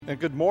And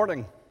good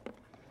morning.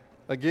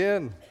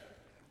 Again,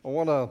 I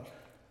want to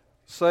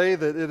say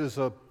that it is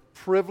a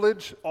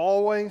privilege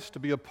always to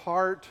be a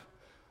part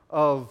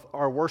of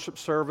our worship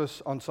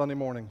service on Sunday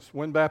mornings.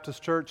 Wynn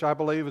Baptist Church, I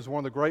believe, is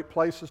one of the great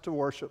places to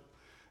worship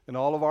in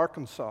all of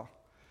Arkansas,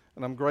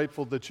 and I'm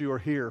grateful that you are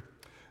here.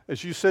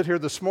 As you sit here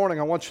this morning,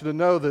 I want you to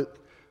know that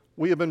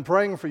we have been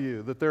praying for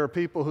you, that there are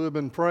people who have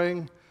been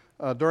praying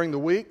during the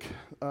week.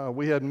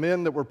 We had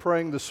men that were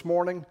praying this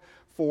morning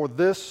for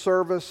this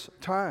service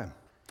time.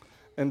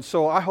 And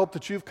so I hope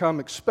that you've come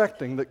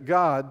expecting that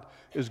God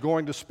is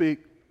going to speak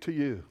to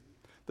you,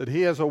 that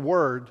He has a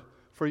word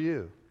for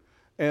you.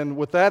 And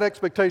with that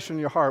expectation in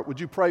your heart, would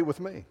you pray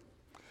with me?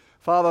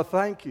 Father,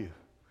 thank you.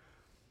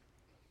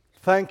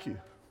 Thank you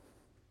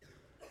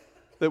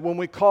that when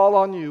we call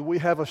on you, we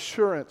have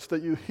assurance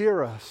that you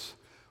hear us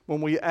when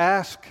we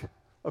ask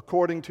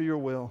according to your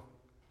will.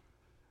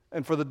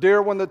 And for the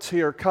dear one that's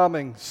here,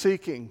 coming,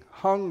 seeking,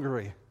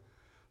 hungry,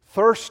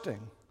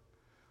 thirsting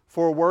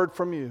for a word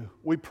from you,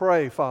 we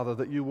pray, Father,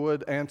 that you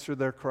would answer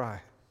their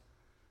cry.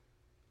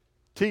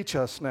 Teach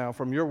us now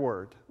from your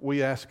word.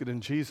 We ask it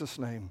in Jesus'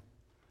 name.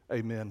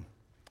 Amen.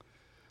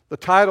 The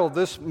title of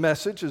this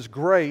message is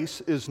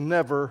Grace is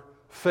Never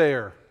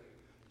Fair.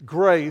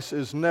 Grace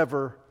is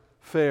never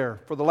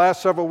fair. For the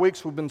last several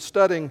weeks, we've been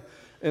studying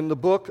in the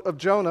book of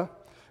Jonah.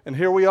 And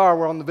here we are.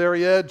 We're on the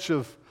very edge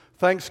of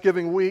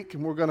Thanksgiving week.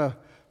 And we're going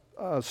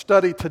to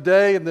study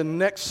today, and then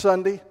next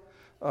Sunday,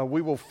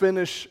 we will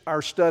finish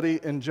our study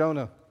in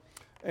Jonah.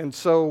 And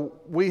so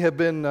we have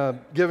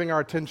been giving our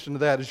attention to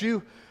that. As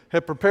you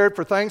have prepared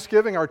for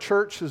Thanksgiving, our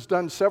church has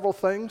done several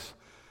things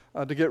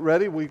to get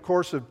ready. We, of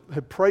course,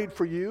 have prayed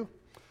for you.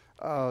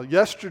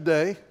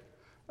 Yesterday,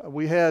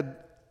 we had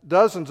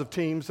dozens of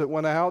teams that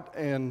went out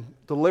and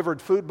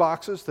delivered food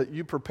boxes that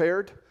you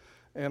prepared.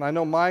 And I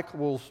know Mike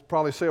will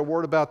probably say a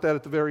word about that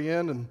at the very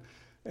end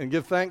and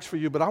give thanks for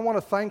you. But I want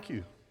to thank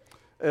you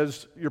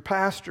as your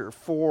pastor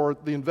for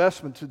the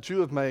investment that you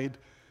have made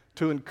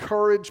to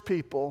encourage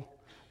people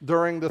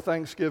during the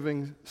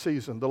Thanksgiving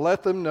season, to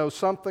let them know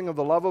something of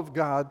the love of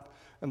God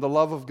and the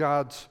love of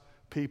God's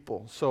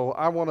people. So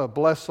I want to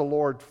bless the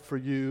Lord for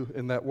you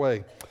in that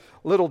way.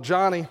 Little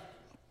Johnny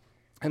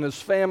and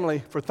his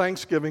family for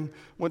Thanksgiving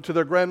went to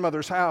their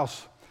grandmother's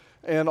house,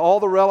 and all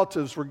the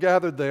relatives were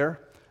gathered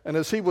there. And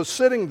as he was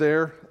sitting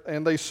there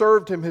and they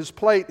served him his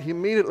plate, he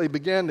immediately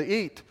began to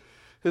eat.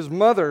 His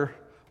mother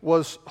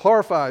was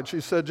horrified.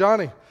 She said,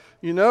 "Johnny,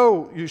 you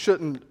know you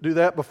shouldn't do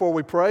that before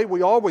we pray.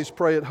 We always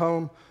pray at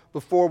home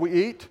before we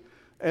eat."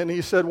 And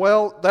he said,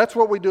 "Well, that's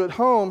what we do at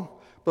home,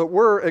 but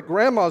we're at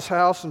Grandma's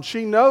house and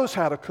she knows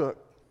how to cook."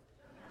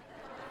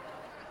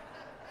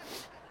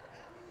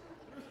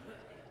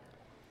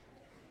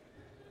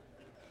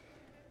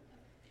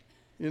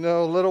 You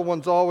know, little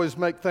ones always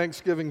make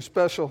Thanksgiving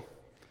special.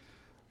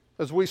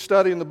 As we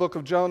study in the book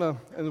of Jonah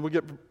and we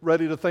get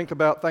ready to think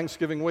about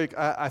Thanksgiving week,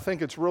 I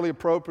think it's really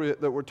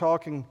appropriate that we're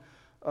talking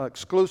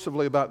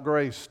exclusively about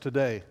grace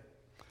today.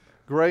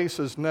 Grace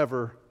is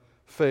never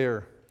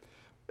fair.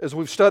 As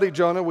we've studied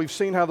Jonah, we've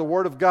seen how the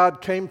word of God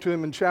came to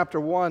him in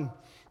chapter 1,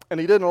 and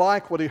he didn't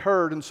like what he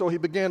heard, and so he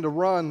began to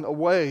run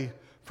away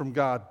from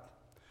God.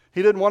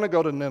 He didn't want to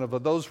go to Nineveh.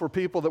 Those were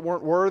people that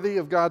weren't worthy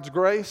of God's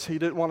grace. He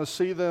didn't want to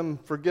see them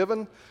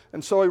forgiven,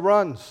 and so he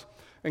runs.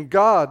 And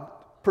God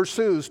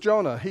pursues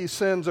Jonah. He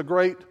sends a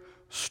great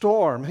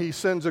storm. He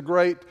sends a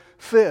great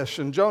fish,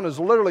 and Jonah is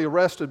literally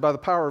arrested by the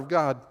power of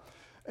God.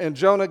 And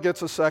Jonah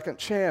gets a second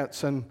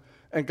chance, and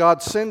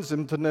God sends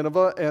him to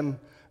Nineveh,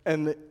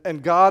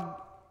 and God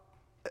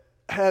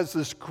has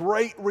this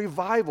great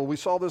revival. We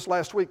saw this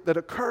last week that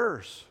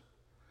occurs,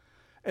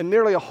 and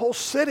nearly a whole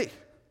city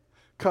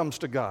comes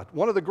to God.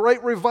 One of the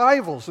great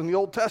revivals in the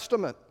Old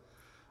Testament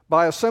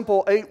by a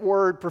simple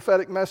 8-word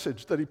prophetic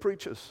message that he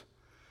preaches,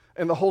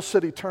 and the whole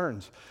city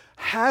turns.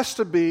 Has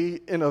to be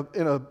in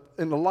the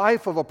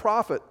life of a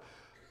prophet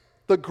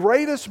the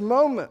greatest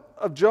moment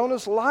of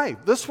Jonah's life.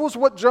 This was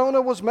what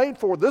Jonah was made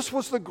for. This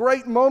was the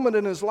great moment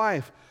in his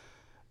life.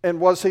 And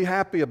was he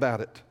happy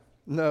about it?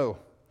 No.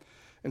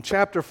 In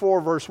chapter 4,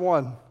 verse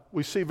 1,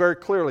 we see very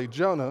clearly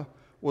Jonah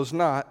was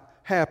not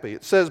happy.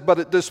 It says, "But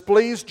it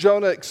displeased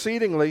Jonah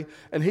exceedingly,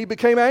 and he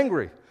became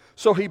angry.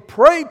 So he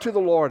prayed to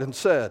the Lord and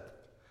said,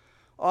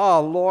 'Ah,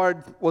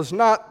 Lord, was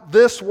not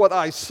this what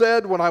I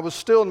said when I was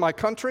still in my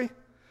country?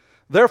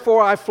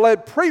 Therefore I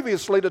fled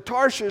previously to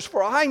Tarshish,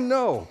 for I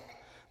know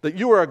that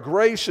you are a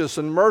gracious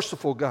and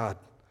merciful God,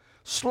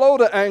 slow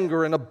to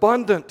anger and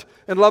abundant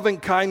in loving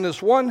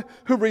kindness, one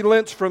who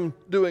relents from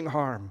doing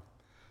harm.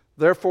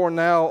 Therefore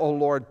now, O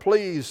Lord,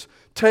 please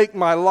take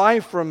my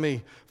life from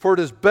me, for it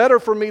is better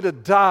for me to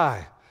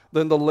die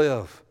than to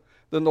live.'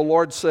 Then the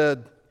Lord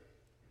said,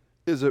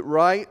 'Is it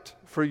right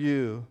for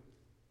you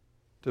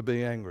to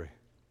be angry?'"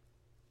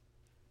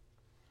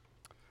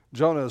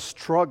 Jonah is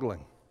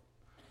struggling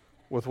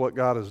with what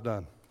God has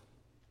done.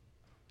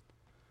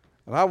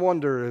 And I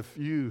wonder if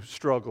you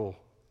struggle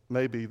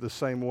maybe the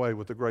same way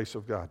with the grace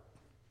of God.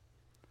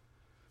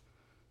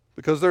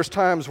 Because there's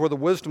times where the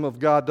wisdom of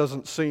God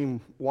doesn't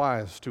seem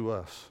wise to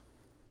us.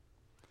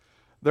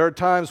 There are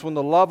times when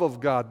the love of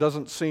God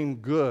doesn't seem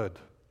good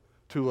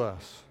to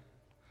us.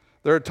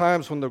 There are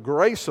times when the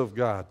grace of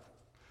God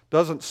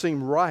doesn't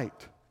seem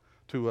right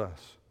to us.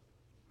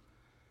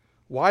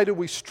 Why do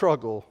we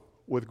struggle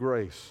with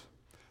grace?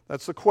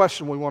 That's the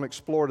question we want to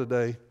explore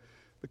today,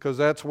 because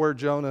that's where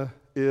Jonah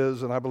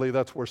is, and I believe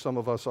that's where some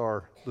of us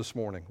are this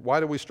morning.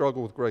 Why do we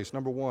struggle with grace?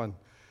 Number one,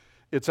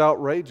 it's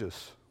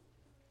outrageous.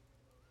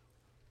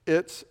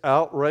 It's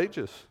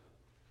outrageous.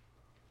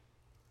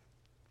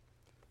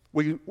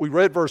 We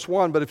read verse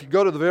 1, but if you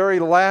go to the very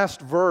last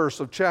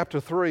verse of chapter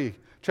 3,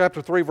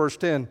 verse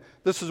 10,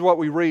 this is what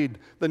we read.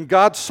 Then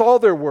God saw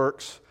their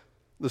works,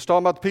 this is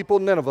talking about the people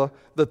of Nineveh,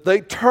 that they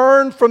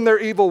turned from their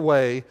evil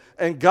way,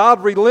 and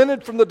God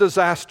relented from the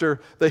disaster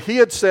that He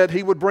had said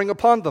He would bring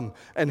upon them.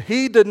 And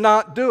He did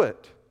not do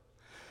it.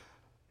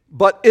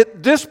 But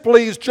it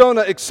displeased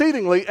Jonah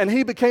exceedingly, and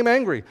he became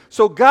angry.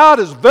 So God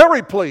is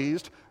very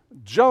pleased.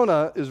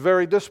 Jonah is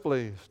very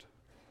displeased.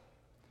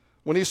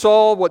 When he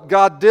saw what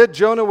God did,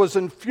 Jonah was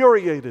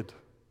infuriated.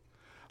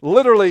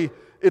 Literally,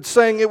 it's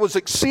saying it was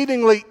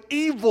exceedingly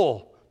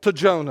evil to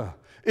Jonah.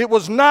 It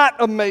was not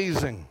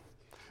amazing.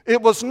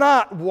 It was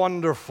not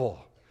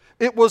wonderful.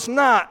 It was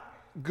not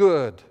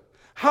good.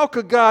 How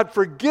could God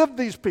forgive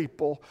these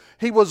people?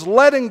 He was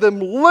letting them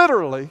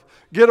literally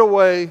get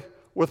away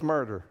with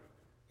murder.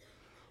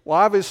 Well,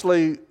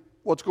 obviously,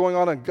 what's going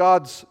on in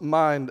God's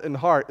mind and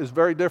heart is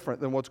very different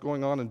than what's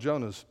going on in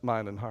Jonah's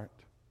mind and heart.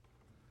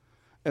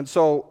 And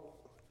so,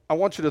 I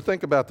want you to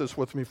think about this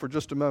with me for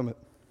just a moment,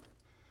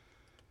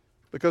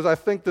 because I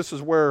think this is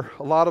where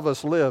a lot of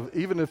us live.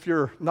 Even if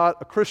you're not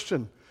a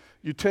Christian,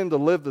 you tend to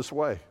live this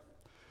way.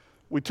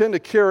 We tend to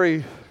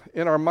carry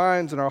in our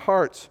minds and our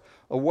hearts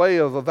a way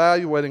of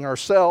evaluating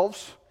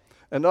ourselves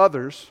and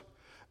others,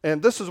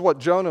 and this is what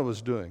Jonah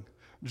was doing.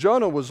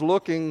 Jonah was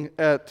looking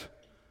at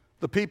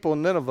the people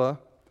in Nineveh,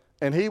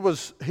 and he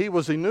was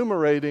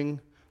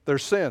enumerating their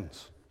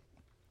sins.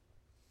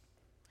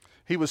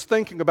 He was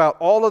thinking about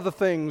all of the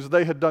things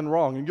they had done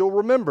wrong. And you'll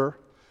remember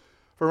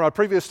from our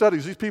previous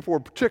studies, these people were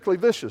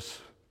particularly vicious.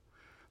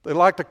 They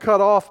liked to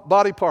cut off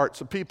body parts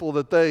of people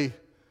that they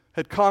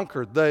had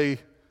conquered. They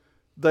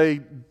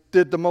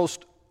did the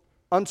most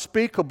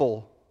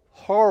unspeakable,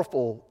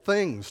 horrible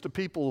things to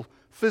people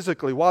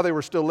physically while they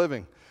were still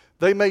living.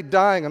 They made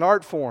dying an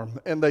art form,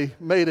 and they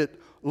made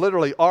it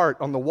literally art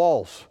on the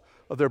walls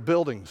of their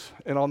buildings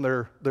and on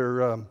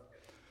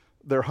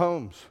their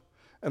homes.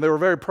 And they were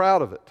very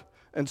proud of it.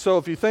 And so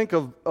if you think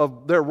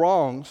of their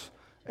wrongs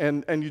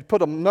and you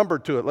put a number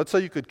to it, let's say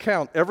you could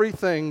count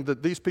everything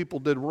that these people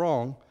did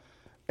wrong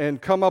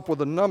and come up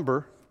with a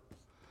number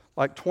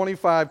like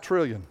 25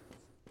 trillion.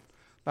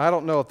 Now, I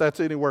don't know if that's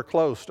anywhere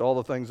close to all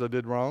the things they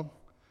did wrong.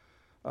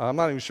 I'm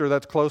not even sure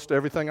that's close to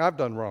everything I've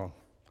done wrong.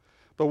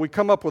 But we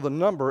come up with a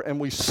number and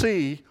we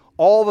see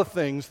all the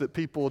things that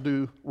people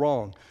do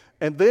wrong.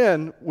 And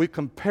then we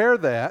compare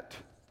that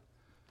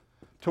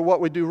to what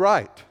we do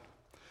right.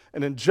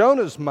 And in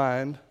Jonah's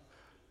mind,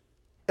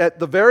 at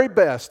the very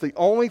best, the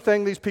only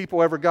thing these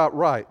people ever got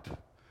right,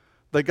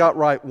 they got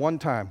right one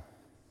time.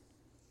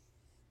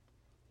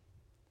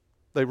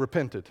 They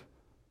repented.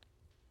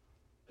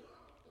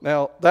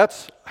 Now,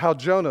 that's how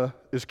Jonah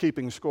is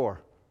keeping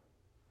score.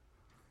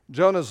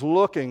 Jonah's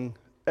looking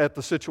at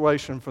the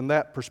situation from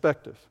that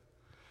perspective.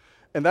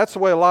 And that's the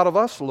way a lot of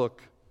us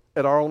look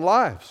at our own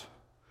lives.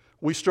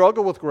 We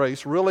struggle with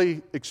grace,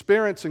 really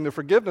experiencing the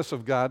forgiveness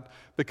of God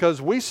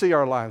because we see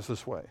our lives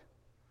this way.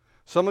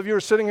 Some of you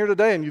are sitting here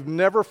today and you've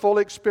never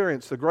fully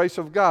experienced the grace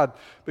of God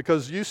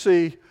because you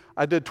see,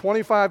 I did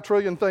 25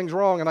 trillion things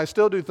wrong and I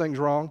still do things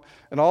wrong,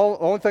 and the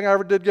only thing I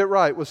ever did get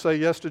right was say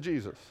yes to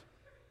Jesus.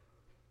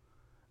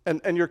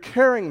 And you're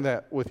carrying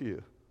that with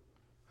you.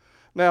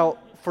 Now,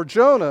 for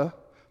Jonah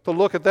to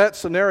look at that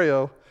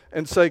scenario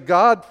and say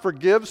God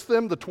forgives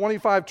them the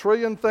 25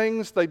 trillion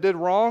things they did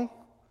wrong,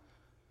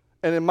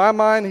 and in my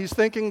mind he's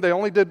thinking they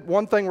only did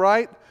one thing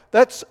right,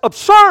 that's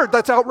absurd,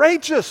 that's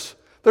outrageous.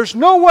 There's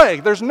no way,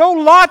 there's no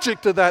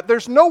logic to that.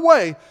 There's no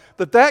way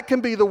that that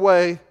can be the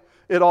way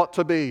it ought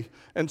to be.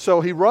 And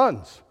so he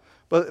runs.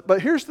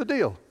 But here's the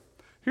deal.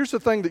 Here's the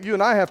thing that you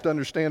and I have to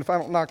understand, if I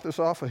don't knock this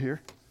off of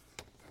here,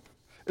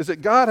 is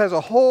that God has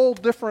a whole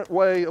different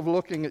way of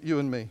looking at you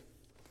and me.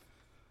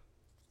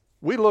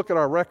 We look at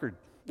our record.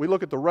 We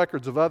look at the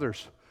records of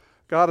others.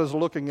 God is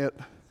looking at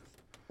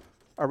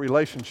our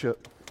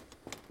relationship.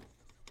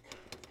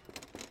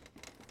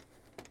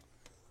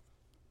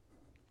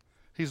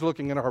 He's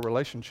looking at our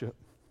relationship.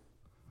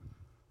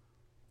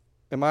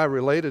 Am I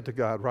related to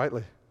God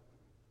rightly?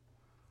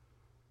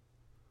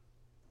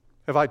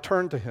 Have I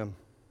turned to Him?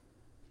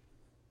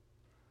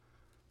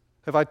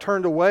 Have I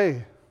turned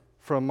away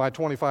from my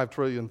 25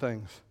 trillion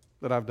things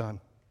that I've done?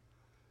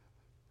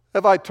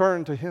 Have I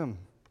turned to Him?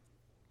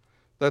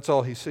 That's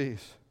all He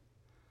sees.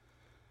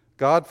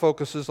 God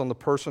focuses on the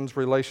person's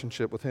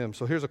relationship with Him.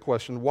 So here's a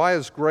question. Why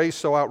is grace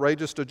so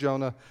outrageous to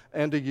Jonah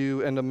and to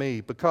you and to me?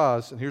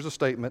 Because, and here's a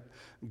statement,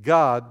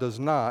 God does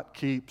not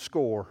keep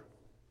score.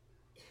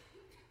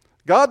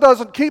 God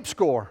doesn't keep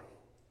score.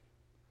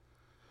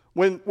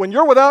 When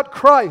you're without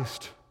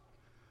Christ,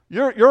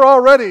 You're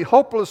already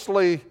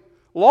hopelessly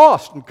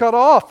lost and cut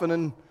off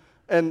and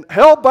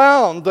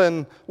hell-bound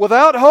and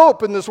without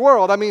hope in this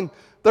world. I mean,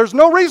 there's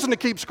no reason to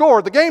keep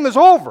score. The game is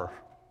over.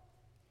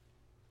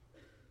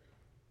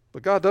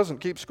 But God doesn't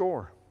keep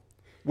score.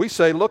 We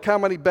say, look how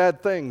many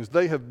bad things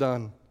they have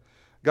done.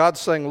 God's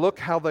saying, look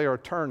how they are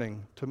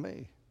turning to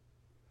me.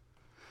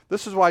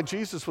 This is why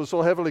Jesus was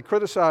so heavily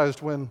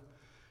criticized when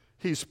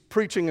he's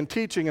preaching and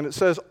teaching, and it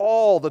says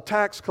all the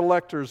tax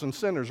collectors and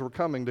sinners were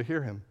coming to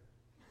hear him.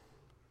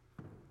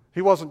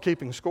 He wasn't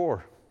keeping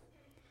score.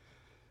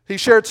 He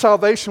shared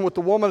salvation with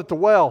the woman at the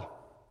well.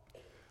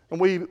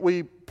 And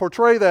we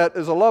portray that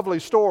as a lovely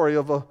story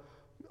of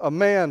a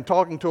man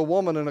talking to a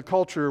woman in a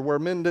culture where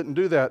men didn't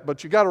do that.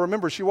 But you got to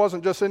remember, she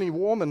wasn't just any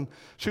woman.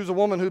 She was a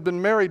woman who'd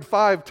been married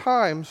 5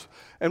 times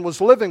and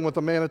was living with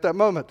a man at that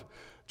moment.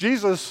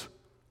 Jesus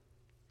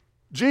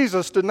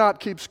did not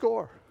keep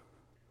score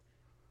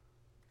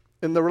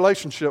in the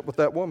relationship with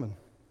that woman.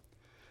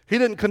 He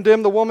didn't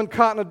condemn the woman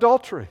caught in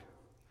adultery.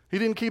 He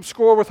didn't keep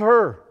score with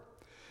her.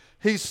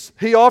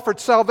 He offered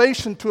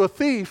salvation to a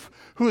thief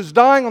who is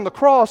dying on the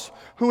cross,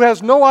 who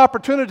has no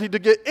opportunity to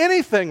get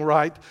anything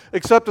right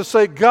except to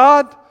say,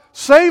 God,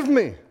 save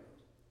me.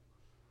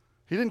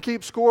 He didn't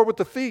keep score with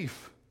the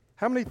thief.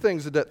 How many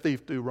things did that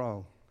thief do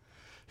wrong?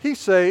 He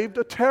saved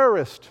a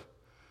terrorist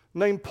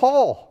named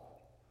Paul,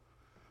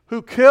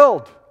 who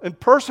killed and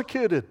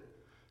persecuted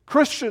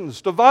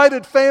Christians,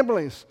 divided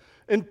families,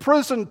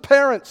 imprisoned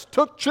parents,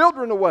 took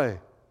children away.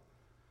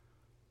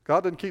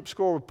 God didn't keep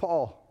score with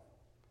Paul.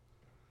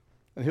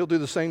 And He'll do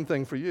the same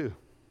thing for you.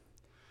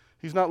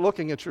 He's not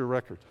looking at your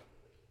record.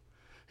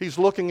 He's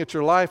looking at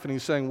your life and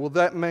He's saying, will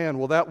that man,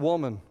 will that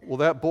woman, will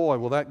that boy,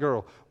 will that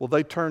girl, will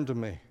they turn to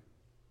me?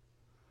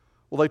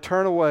 Will they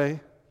turn away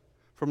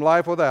from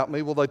life without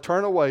me? Will they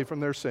turn away from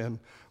their sin?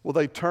 Will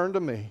they turn to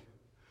me?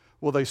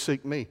 Will they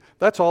seek me?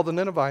 That's all the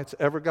Ninevites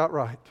ever got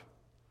right.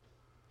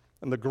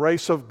 And the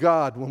grace of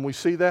God, when we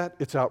see that,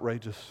 it's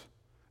outrageous.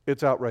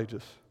 It's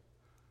outrageous.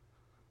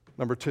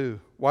 Number 2,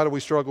 why do we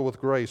struggle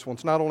with grace? Well,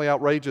 it's not only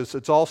outrageous,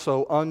 it's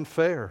also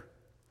unfair.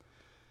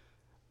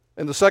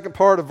 In the second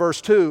part of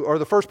verse 2, or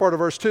the first part of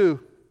verse 2,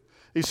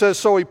 he says,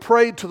 so he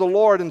prayed to the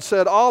Lord and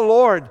said, "Ah,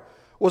 Lord,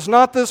 was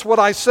not this what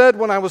I said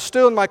when I was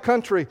still in my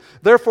country?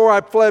 Therefore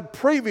I fled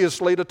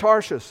previously to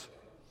Tarshish."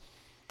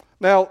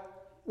 Now,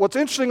 what's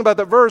interesting about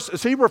that verse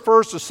is he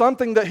refers to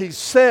something that he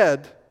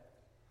said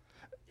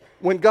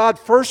when God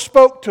first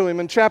spoke to him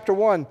in chapter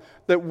 1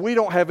 that we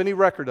don't have any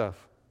record of.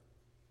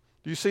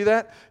 Do you see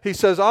that? He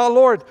says, "Ah,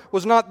 Lord,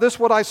 was not this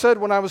what I said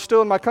when I was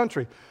still in my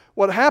country?"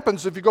 What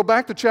happens if you go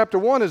back to chapter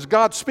 1 is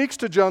God speaks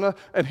to Jonah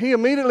and he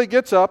immediately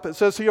gets up, it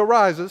says he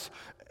arises,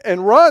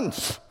 and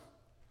runs.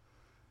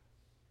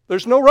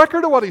 There's no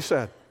record of what he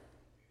said.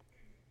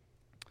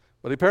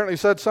 But he apparently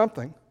said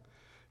something.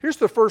 Here's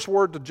the first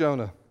word to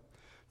Jonah.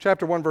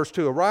 Chapter 1, verse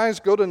 2. "Arise,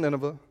 go to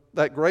Nineveh,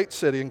 that great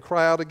city, and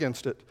cry out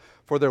against it,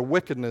 for their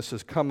wickedness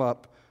has come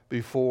up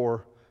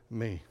before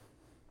me."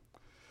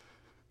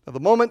 Now, the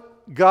moment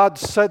God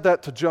said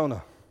that to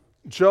Jonah,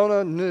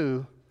 Jonah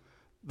knew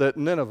that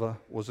Nineveh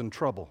was in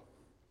trouble.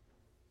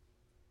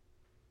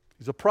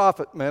 He's a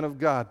prophet, man of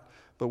God.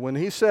 But when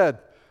he said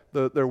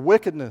their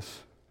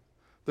wickedness,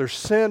 their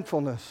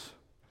sinfulness,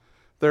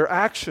 their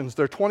actions,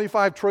 their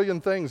 25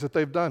 trillion things that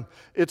they've done,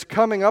 it's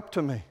coming up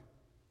to me.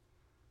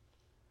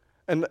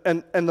 And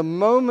the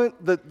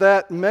moment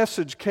that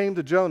message came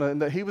to Jonah and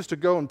that he was to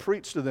go and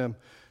preach to them,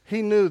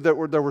 he knew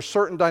that there were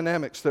certain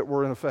dynamics that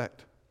were in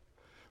effect.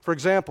 For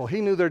example,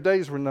 he knew their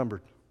days were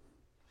numbered.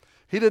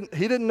 He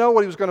didn't know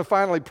what he was going to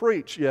finally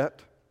preach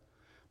yet,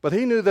 but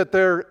he knew that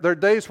their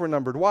days were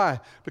numbered. Why?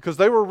 Because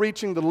they were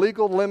reaching the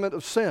legal limit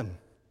of sin.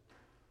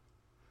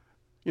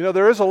 You know,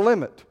 there is a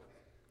limit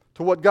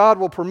to what God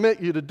will permit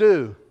you to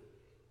do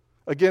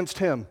against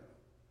Him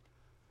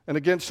and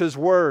against His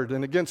Word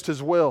and against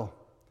His will.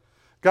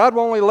 God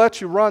will only let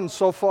you run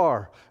so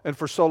far and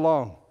for so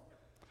long.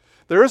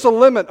 There is a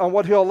limit on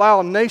what He'll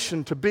allow a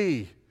nation to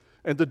be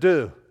and to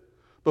do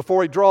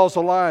before He draws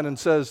a line and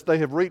says, they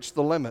have reached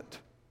the limit.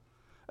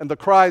 And the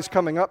cry is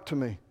coming up to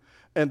me.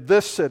 And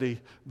this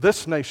city,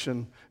 this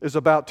nation is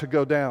about to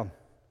go down.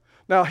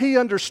 Now, he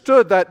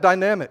understood that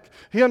dynamic.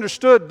 He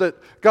understood that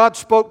God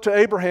spoke to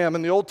Abraham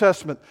in the Old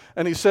Testament,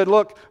 and He said,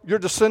 look, your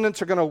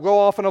descendants are going to go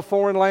off in a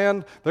foreign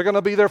land. They're going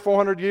to be there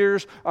 400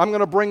 years. I'm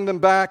going to bring them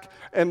back.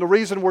 And the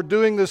reason we're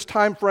doing this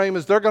time frame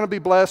is they're going to be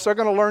blessed. They're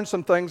going to learn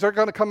some things. They're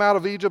going to come out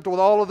of Egypt with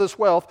all of this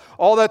wealth.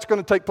 All that's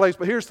going to take place.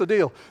 But here's the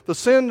deal. The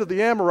sin of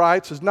the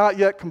Amorites is not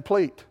yet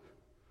complete.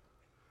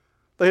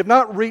 They have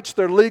not reached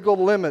their legal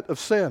limit of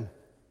sin.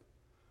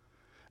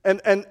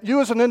 And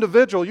you as an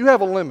individual, you have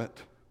a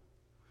limit.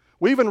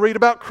 We even read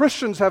about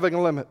Christians having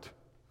a limit.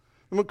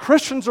 And when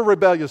Christians are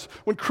rebellious,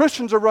 when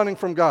Christians are running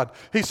from God,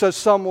 he says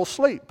some will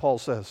sleep, Paul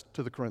says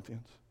to the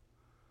Corinthians.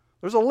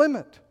 There's a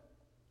limit.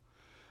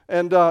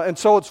 And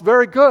so it's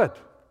very good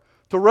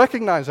to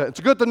recognize that. It's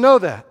good to know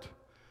that.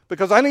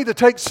 Because I need to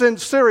take sin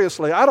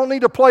seriously. I don't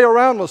need to play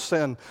around with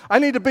sin. I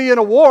need to be in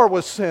a war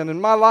with sin in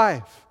my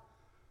life.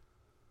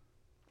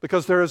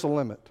 Because there is a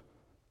limit.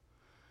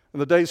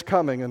 and the day's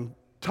coming, and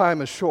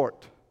time is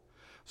short.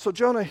 So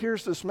Jonah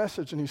hears this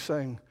message, and he's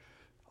saying,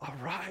 all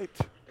right,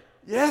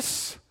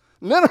 yes,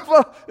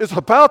 Nineveh is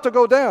about to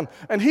go down.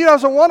 And he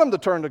doesn't want them to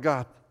turn to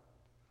God.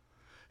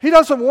 He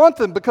doesn't want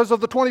them because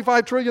of the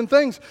 25 trillion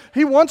things.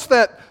 He wants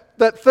that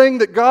thing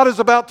that God is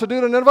about to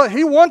do to Nineveh.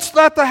 He wants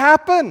that to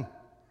happen.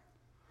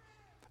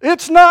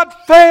 It's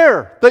not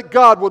fair that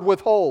God would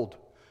withhold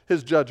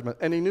his judgment.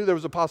 And he knew there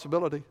was a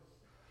possibility.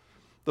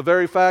 The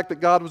very fact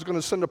that God was going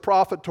to send a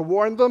prophet to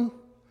warn them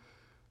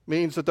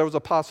means that there was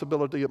a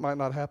possibility it might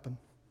not happen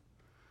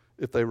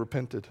if they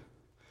repented.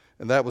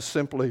 And that was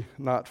simply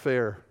not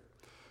fair.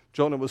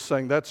 Jonah was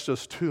saying, that's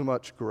just too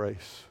much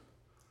grace.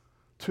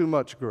 Too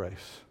much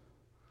grace.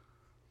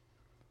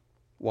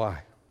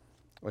 Why?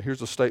 Well,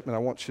 here's a statement I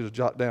want you to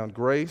jot down.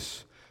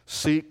 Grace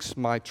seeks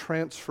my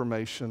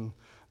transformation,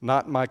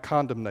 not my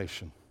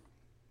condemnation.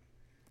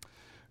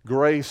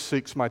 Grace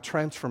seeks my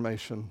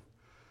transformation,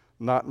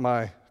 not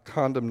my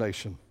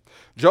condemnation.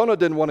 Jonah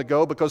didn't want to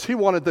go because he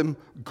wanted them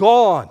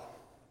gone.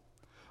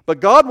 But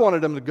God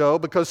wanted them to go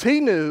because he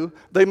knew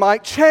they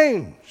might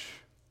change.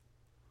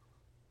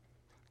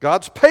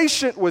 God's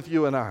patient with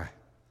you and I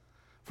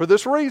for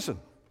this reason.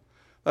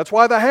 That's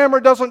why the hammer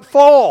doesn't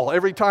fall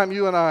every time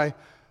you and I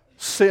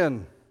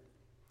sin.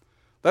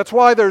 That's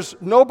why there's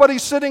nobody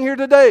sitting here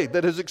today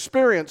that has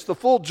experienced the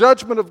full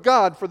judgment of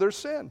God for their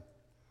sin.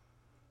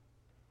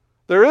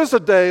 There is a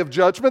day of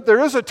judgment.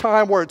 There is a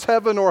time where it's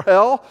heaven or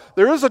hell.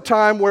 There is a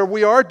time where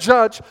we are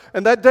judged,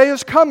 and that day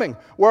is coming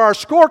where our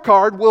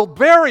scorecard will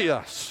bury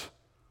us.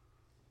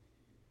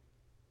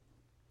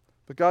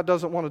 But God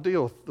doesn't want to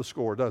deal with the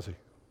score, does He?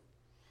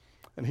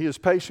 And He is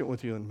patient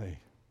with you and me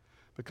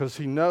because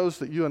He knows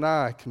that you and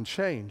I can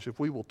change if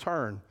we will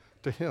turn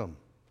to Him.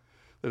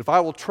 That if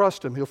I will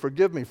trust Him, He'll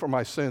forgive me for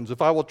my sins.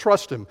 If I will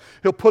trust Him,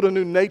 He'll put a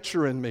new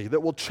nature in me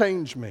that will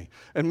change me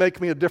and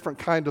make me a different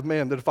kind of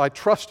man. That if I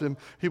trust Him,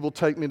 He will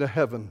take me to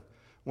heaven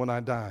when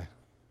I die.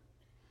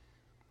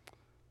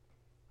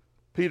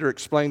 Peter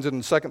explains it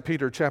in 2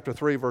 Peter chapter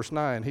 3, verse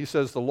 9. He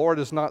says, the Lord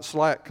is not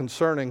slack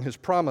concerning His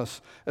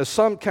promise, as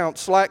some count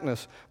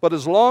slackness, but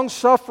is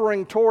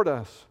long-suffering toward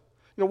us.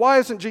 You know, why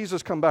hasn't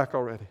Jesus come back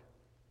already?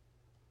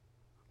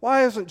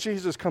 Why hasn't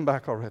Jesus come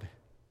back already?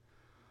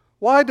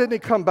 Why didn't He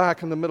come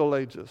back in the Middle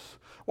Ages?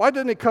 Why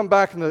didn't He come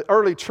back in the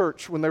early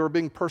church when they were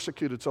being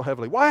persecuted so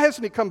heavily? Why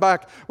hasn't He come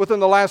back within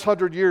the last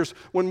 100 years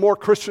when more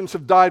Christians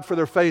have died for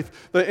their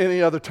faith than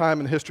any other time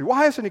in history?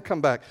 Why hasn't He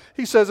come back?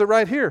 He says it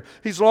right here.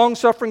 He's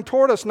long-suffering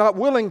toward us, not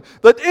willing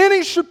that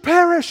any should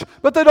perish,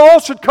 but that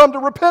all should come to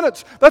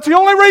repentance. That's the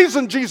only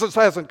reason Jesus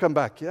hasn't come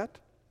back yet.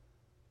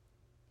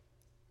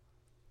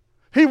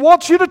 He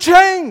wants you to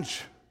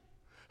change.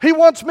 He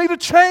wants me to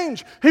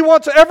change. He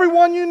wants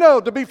everyone you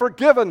know to be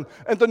forgiven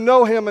and to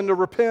know Him and to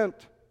repent.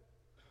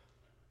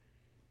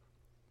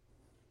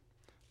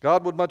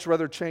 God would much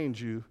rather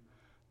change you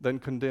than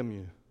condemn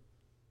you.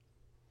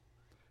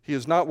 He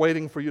is not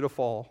waiting for you to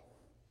fall.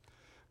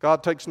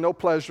 God takes no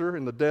pleasure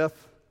in the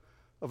death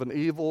of an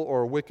evil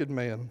or a wicked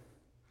man.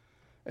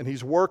 And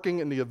He's working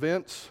in the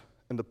events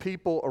and the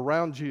people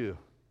around you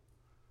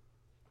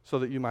so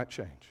that you might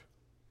change.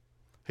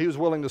 He was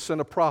willing to send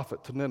a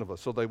prophet to Nineveh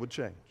so they would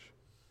change.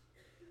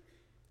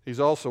 He's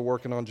also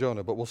working on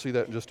Jonah, but we'll see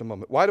that in just a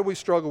moment. Why do we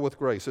struggle with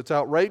grace? It's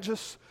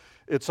outrageous,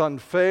 it's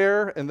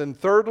unfair, and then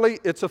thirdly,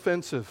 it's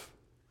offensive.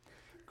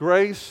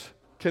 Grace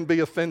can be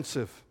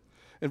offensive.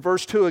 In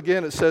verse 2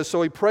 again it says,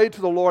 so he prayed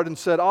to the Lord and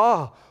said,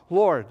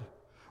 Lord,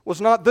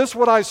 was not this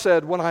what I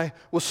said when I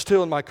was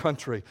still in my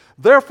country?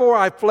 Therefore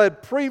I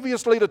fled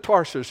previously to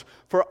Tarshish,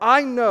 for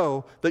I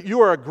know that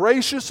you are a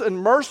gracious and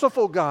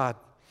merciful God,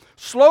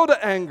 slow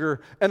to anger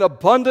and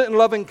abundant in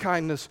loving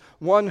kindness,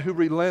 one who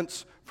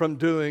relents from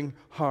doing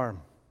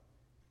harm.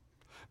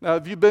 Now,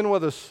 if you've been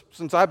with us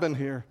since I've been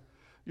here,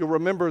 you'll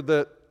remember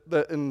that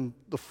in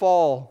the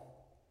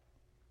fall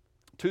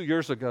 2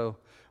 years ago,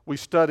 we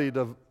studied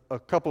a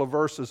couple of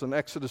verses in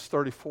Exodus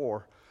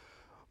 34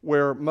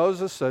 where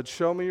Moses said,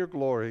 show me your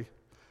glory,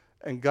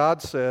 and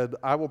God said,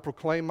 I will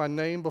proclaim my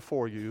name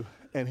before you,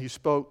 and He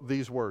spoke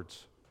these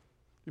words.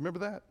 You remember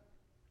that?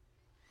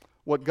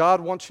 What God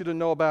wants you to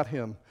know about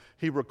Him,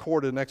 He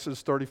recorded in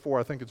Exodus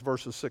 34, I think it's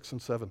verses 6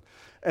 and 7.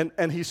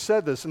 And He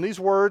said this, and these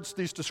words,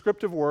 these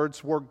descriptive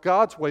words, were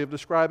God's way of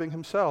describing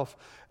Himself.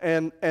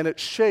 And it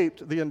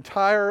shaped the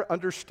entire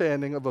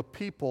understanding of a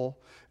people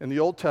in the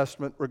Old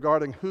Testament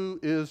regarding who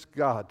is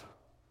God.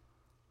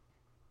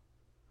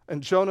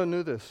 And Jonah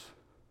knew this.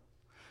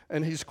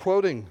 And he's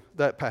quoting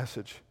that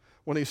passage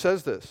when he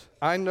says this.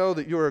 I know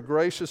that you are a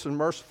gracious and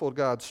merciful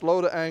God,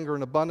 slow to anger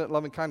and abundant in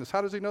loving kindness.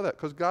 How does he know that?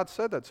 Because God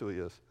said that's who He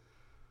is.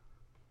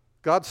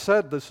 God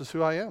said, this is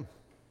who I am.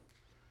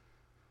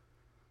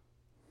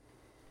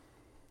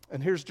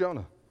 And here's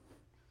Jonah.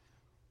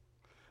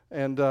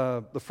 And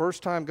the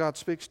first time God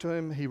speaks to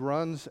him, he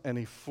runs and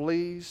he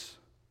flees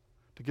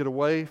to get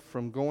away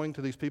from going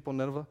to these people in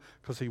Nineveh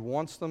because he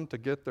wants them to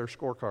get their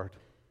scorecard.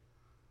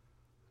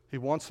 He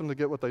wants them to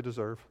get what they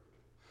deserve.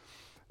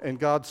 And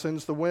God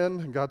sends the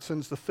wind, and God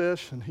sends the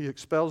fish, and he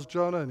expels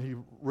Jonah, and he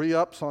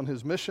re-ups on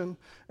his mission,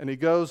 and he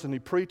goes and he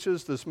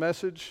preaches this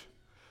message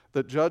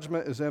that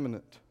judgment is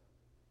imminent.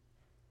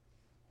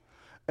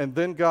 And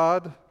then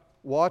God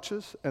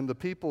watches, and the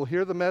people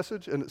hear the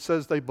message, and it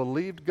says they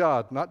believed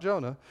God, not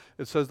Jonah.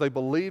 It says they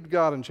believed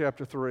God in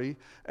chapter 3,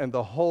 and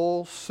the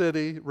whole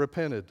city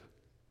repented.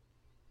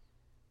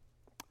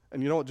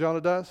 And you know what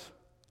Jonah does?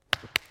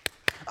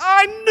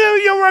 I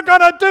knew you were going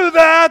to do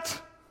that!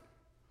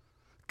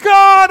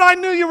 God, I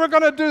knew you were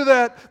going to do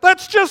that.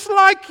 That's just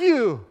like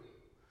you.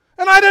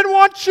 And I didn't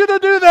want you to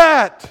do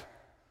that.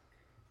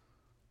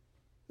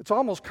 It's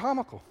almost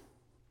comical.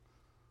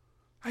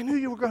 I knew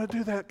you were going to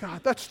do that,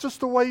 God. That's just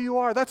the way you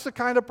are. That's the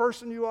kind of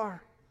person you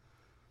are.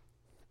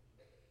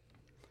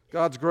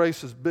 God's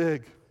grace is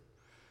big.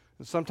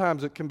 And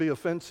sometimes it can be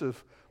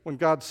offensive when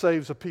God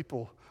saves a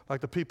people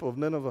like the people of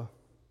Nineveh.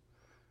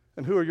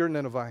 And who are your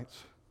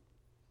Ninevites?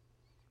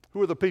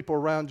 Who are the people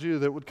around you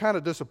that would kind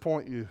of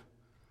disappoint you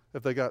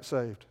if they got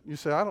saved? You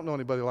say, I don't know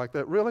anybody like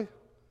that. Really?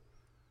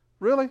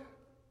 Really? Is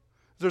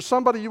there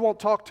somebody you won't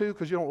talk to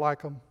because you don't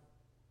like them?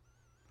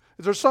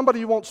 Is there somebody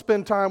you won't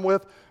spend time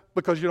with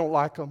because you don't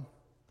like them?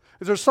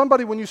 Is there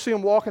somebody when you see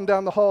them walking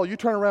down the hall, you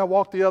turn around and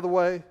walk the other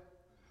way?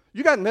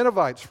 You got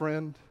Ninevites,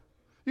 friend.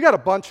 You got a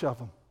bunch of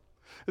them.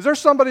 Is there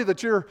somebody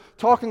that you're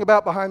talking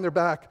about behind their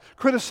back,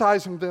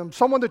 criticizing them,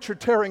 someone that you're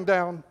tearing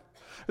down?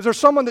 Is there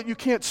someone that you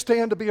can't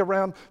stand to be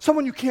around,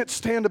 someone you can't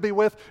stand to be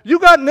with? You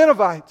got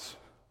Ninevites.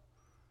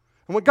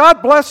 And when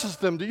God blesses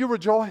them, do you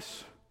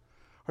rejoice?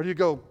 Or do you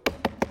go,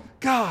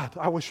 God,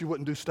 I wish you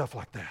wouldn't do stuff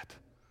like that?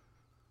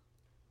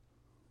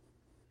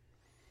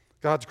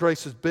 God's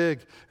grace is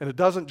big, and it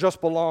doesn't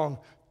just belong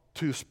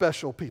to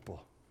special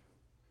people.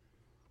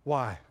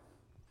 Why?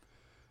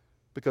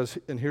 Because,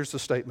 and here's the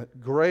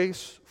statement,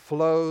 grace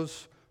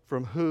flows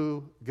from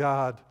who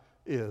God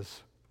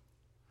is.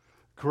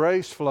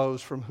 Grace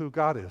flows from who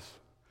God is.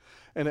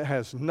 And it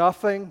has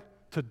nothing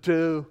to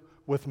do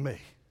with me.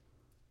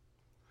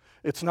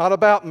 It's not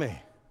about me.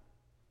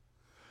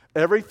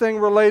 Everything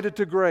related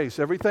to grace,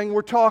 everything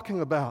we're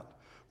talking about,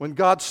 when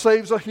God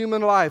saves a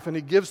human life and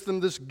He gives them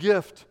this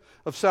gift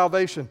of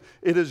salvation,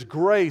 it is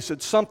grace.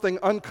 It's something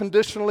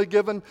unconditionally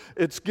given.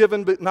 It's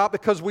given not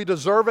because we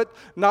deserve it,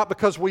 not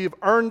because we've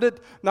earned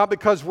it, not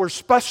because we're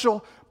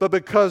special, but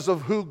because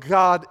of who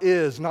God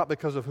is, not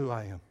because of who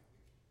I am.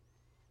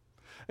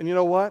 And you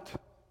know what?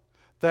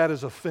 That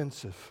is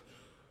offensive.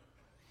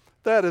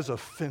 That is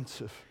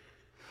offensive.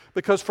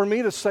 Because for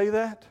me to say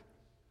that,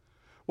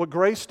 what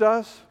grace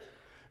does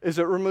is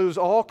it removes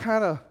all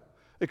kind of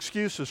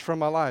excuses from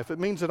my life. It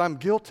means that I'm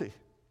guilty.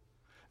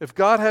 If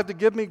God had to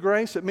give me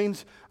grace, it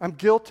means I'm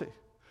guilty.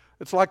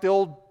 It's like the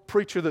old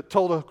preacher that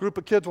told a group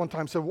of kids one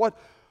time, said, what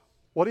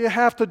do you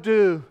have to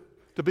do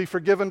to be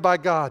forgiven by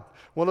God?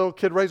 One little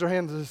kid raised their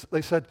hand and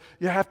they said,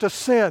 you have to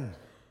sin.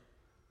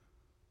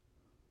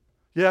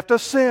 You have to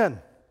sin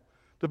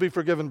to be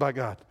forgiven by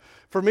God.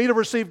 For me to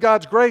receive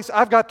God's grace,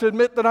 I've got to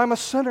admit that I'm a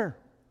sinner.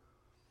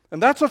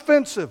 And that's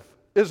offensive,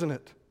 isn't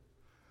it?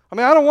 I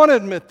mean, I don't want to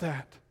admit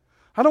that.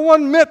 I don't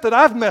want to admit that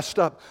I've messed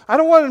up. I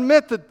don't want to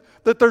admit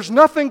that there's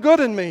nothing good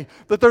in me,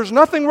 that there's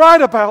nothing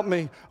right about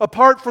me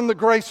apart from the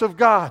grace of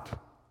God.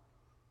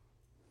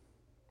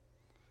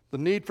 The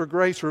need for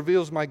grace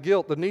reveals my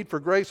guilt. The need for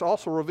grace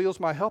also reveals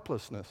my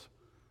helplessness.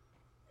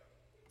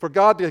 For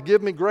God to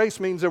give me grace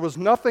means there was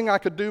nothing I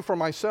could do for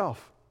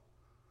myself.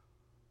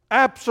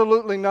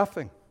 Absolutely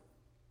nothing.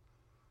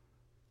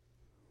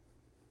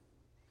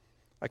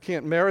 I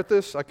can't merit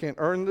this. I can't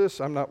earn this.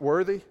 I'm not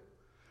worthy.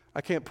 I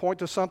can't point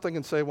to something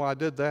and say, well, I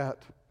did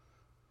that.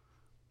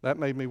 That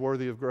made me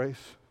worthy of grace.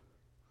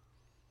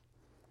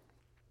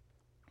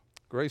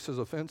 Grace is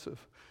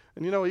offensive.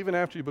 And you know, even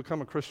after you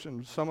become a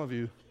Christian, some of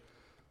you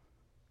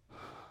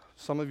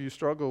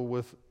struggle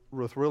with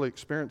really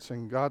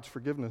experiencing God's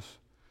forgiveness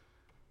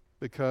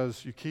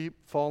because you keep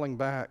falling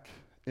back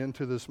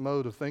into this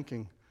mode of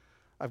thinking,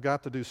 I've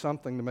got to do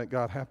something to make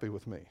God happy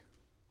with me.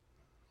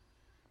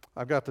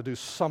 I've got to do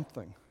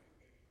something.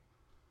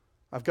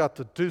 I've got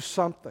to do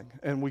something.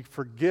 And we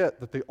forget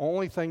that the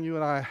only thing you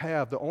and I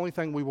have, the only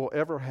thing we will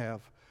ever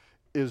have,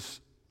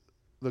 is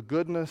the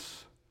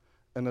goodness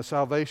and the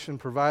salvation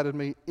provided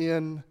me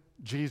in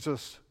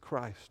Jesus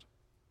Christ.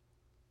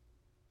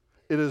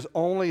 It is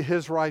only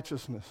His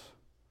righteousness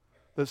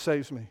that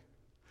saves me.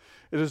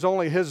 It is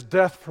only His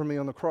death for me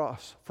on the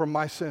cross, for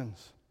my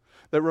sins,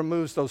 that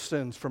removes those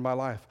sins from my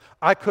life.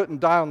 I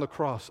couldn't die on the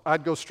cross.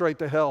 I'd go straight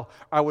to hell.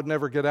 I would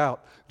never get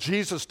out.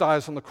 Jesus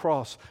dies on the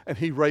cross, and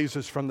He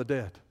raises from the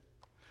dead.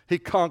 He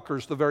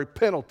conquers the very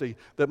penalty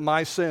that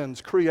my sins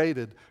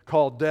created,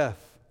 called death.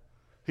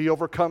 He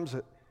overcomes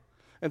it.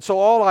 And so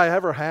all I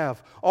ever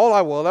have, all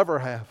I will ever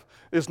have,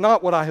 is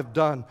not what I have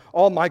done,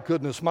 all my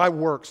goodness, my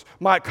works,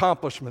 my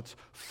accomplishments.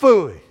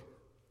 Phooey.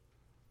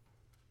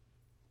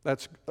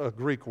 That's a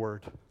Greek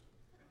word.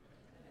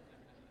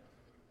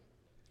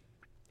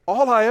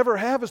 All I ever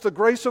have is the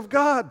grace of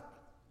God.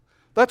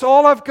 That's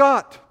all I've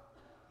got.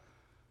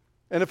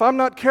 And if I'm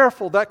not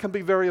careful, that can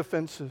be very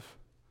offensive.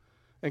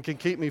 and can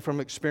keep me from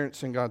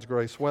experiencing God's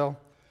grace? Well,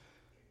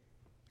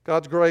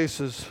 God's grace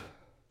is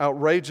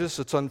outrageous,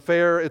 it's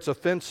unfair, it's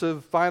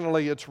offensive,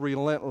 finally, it's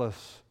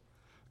relentless.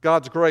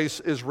 God's grace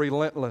is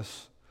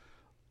relentless.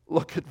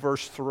 Look at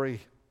verse 3.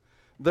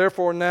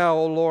 Therefore now,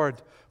 O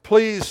Lord,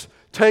 please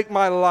take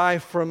my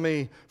life from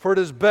me, for it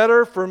is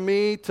better for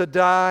me to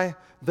die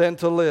than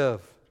to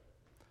live.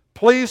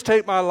 Please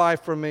take my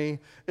life from me.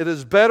 It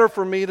is better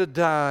for me to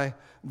die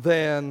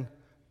than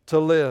to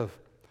live.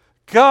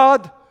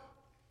 God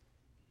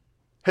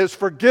has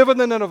forgiven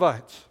the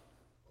Ninevites.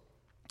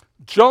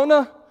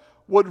 Jonah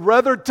would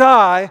rather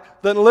die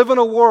than live in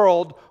a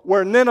world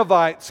where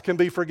Ninevites can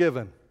be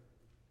forgiven.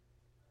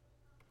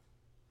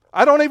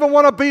 I don't even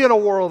want to be in a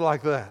world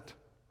like that.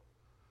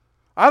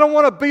 I don't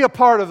want to be a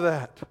part of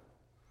that.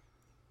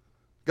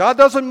 God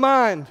doesn't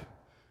mind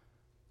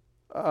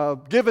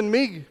giving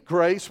me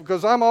grace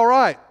because I'm all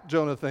right,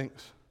 Jonah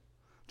thinks.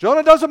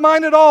 Jonah doesn't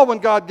mind at all when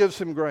God gives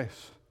him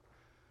grace.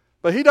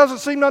 But he doesn't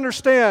seem to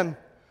understand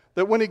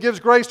that when he gives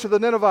grace to the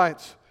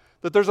Ninevites,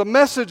 that there's a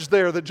message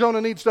there that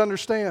Jonah needs to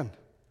understand.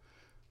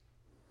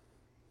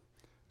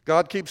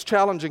 God keeps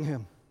challenging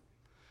him.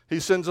 He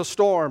sends a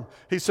storm.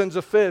 He sends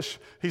a fish.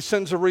 He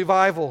sends a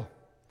revival.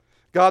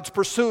 God's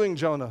pursuing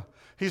Jonah.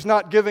 He's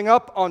not giving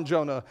up on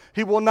Jonah.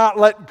 He will not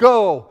let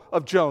go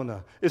of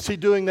Jonah. Is He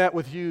doing that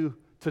with you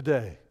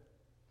today?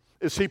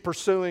 Is He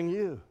pursuing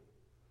you?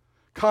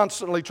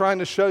 Constantly trying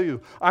to show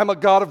you, I'm a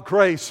God of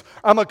grace.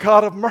 I'm a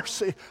God of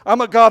mercy.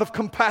 I'm a God of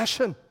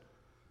compassion.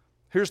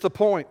 Here's the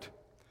point.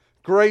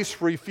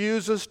 Grace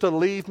refuses to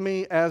leave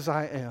me as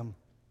I am.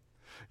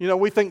 You know,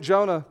 we think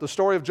Jonah, the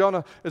story of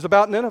Jonah, is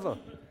about Nineveh.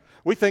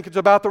 We think it's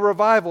about the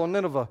revival in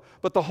Nineveh.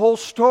 But the whole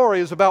story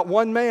is about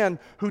one man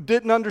who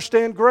didn't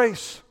understand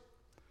grace.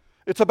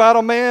 It's about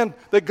a man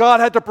that God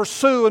had to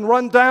pursue and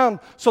run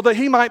down so that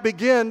he might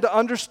begin to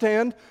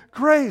understand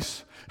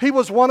grace. He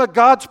was one of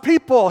God's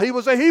people. He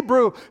was a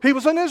Hebrew. He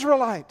was an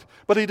Israelite.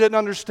 But he didn't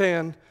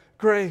understand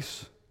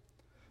grace.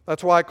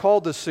 That's why I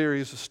called this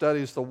series of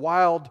studies the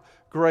Wild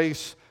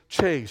Grace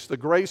Chase. The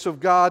grace of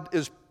God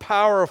is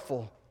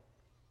powerful.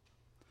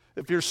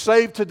 If you're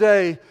saved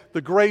today,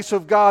 the grace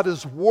of God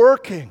is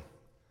working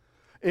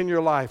in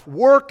your life,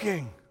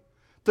 working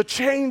to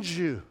change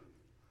you.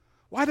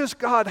 Why does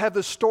God have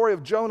this story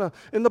of Jonah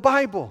in the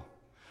Bible?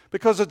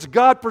 Because it's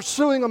God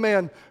pursuing a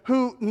man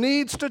who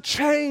needs to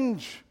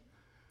change.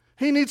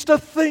 He needs to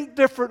think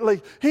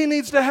differently. He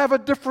needs to have a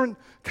different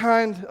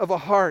kind of a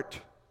heart.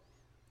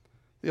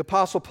 The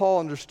Apostle Paul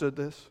understood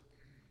this.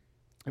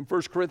 In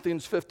 1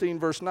 Corinthians 15,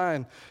 verse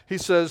 9, he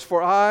says,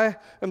 "For I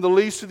am the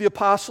least of the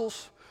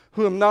apostles,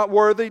 who am not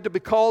worthy to be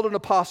called an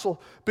apostle,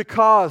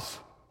 because,"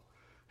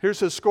 here's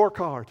his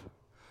scorecard,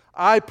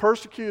 "I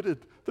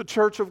persecuted the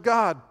church of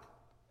God."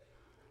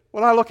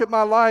 When I look at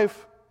my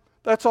life,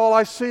 that's all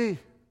I see,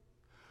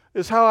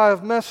 is how I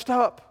have messed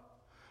up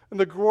and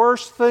the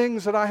worst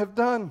things that I have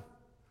done.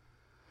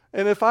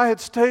 And if I had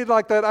stayed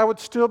like that, I would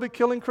still be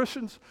killing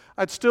Christians.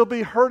 I'd still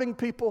be hurting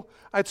people.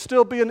 I'd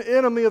still be an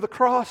enemy of the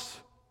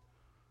cross.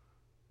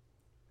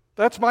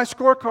 That's my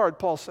scorecard,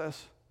 Paul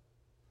says.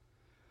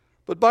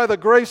 But by the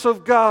grace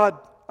of God,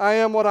 I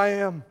am what I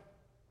am.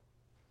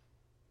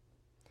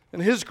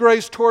 And His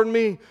grace toward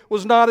me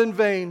was not in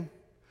vain,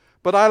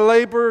 but I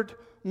labored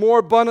more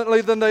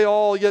abundantly than they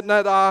all, yet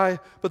not I,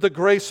 but the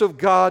grace of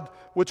God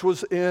which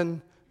was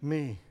in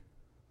me.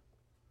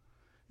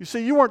 You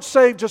see, you weren't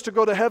saved just to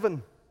go to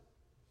heaven.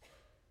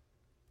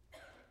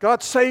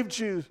 God saved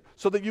you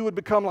so that you would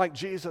become like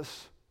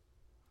Jesus.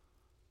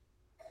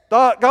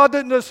 God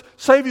didn't just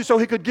save you so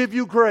He could give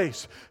you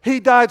grace. He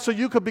died so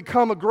you could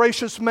become a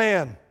gracious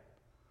man,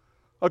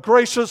 a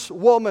gracious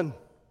woman,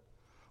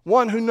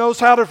 one who knows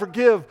how to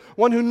forgive,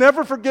 one who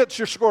never forgets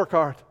your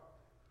scorecard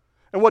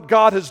and what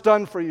God has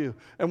done for you,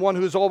 and one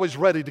who is always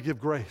ready to give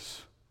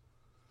grace,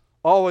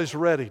 always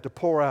ready to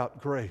pour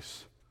out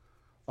grace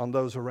on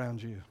those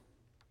around you.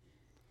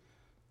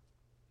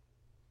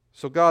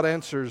 So God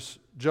answers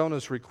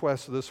Jonah's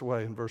request this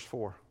way in verse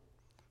 4.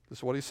 This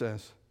is what he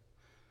says.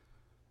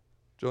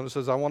 Jonah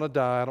says, I want to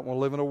die. I don't want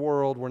to live in a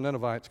world where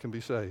Ninevites can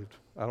be saved.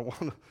 I don't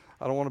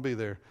want to be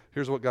there.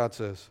 Here's what God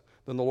says.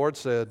 Then the Lord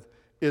said,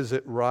 is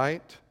it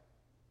right?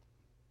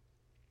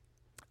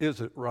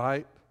 Is it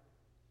right?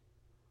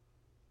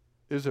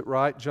 Is it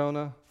right,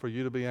 Jonah, for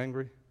you to be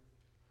angry?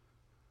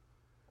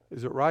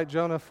 Is it right,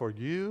 Jonah, for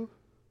you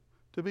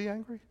to be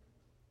angry?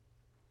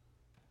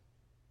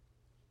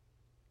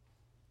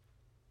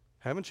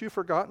 Haven't you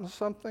forgotten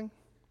something,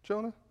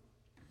 Jonah?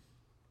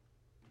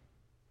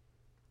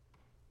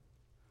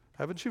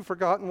 Haven't you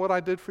forgotten what I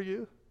did for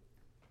you?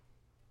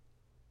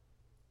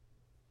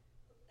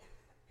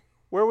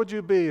 Where would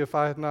you be if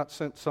I had not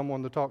sent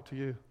someone to talk to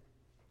you?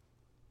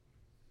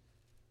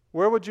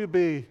 Where would you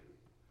be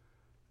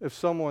if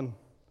someone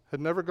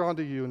had never gone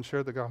to you and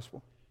shared the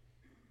gospel?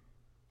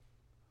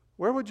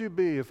 Where would you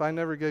be if I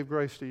never gave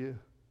grace to you?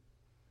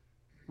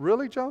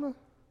 Really, Jonah?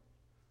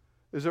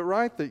 Is it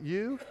right that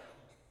you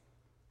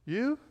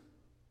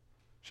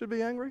should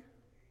be angry?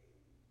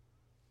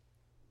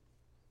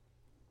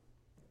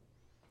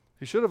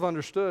 He should have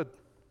understood.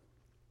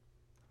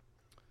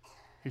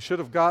 He should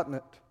have gotten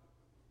it.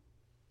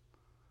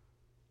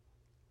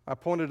 I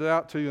pointed it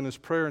out to you in this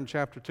prayer in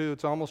chapter 2.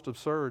 It's almost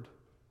absurd.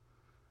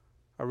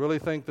 I really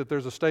think that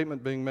there's a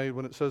statement being made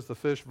when it says the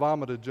fish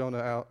vomited Jonah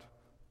out.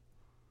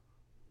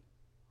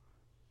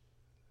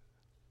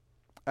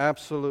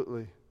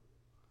 Absolutely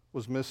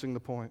was missing the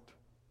point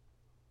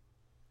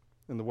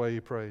in the way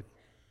he prayed.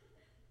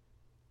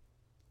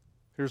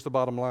 Here's the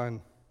bottom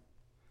line.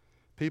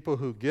 People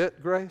who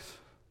get grace,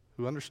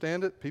 who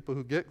understand it, people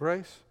who get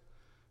grace,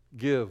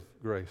 give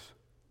grace.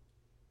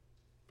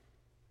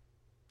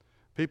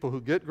 People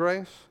who get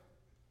grace,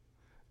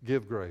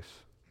 give grace.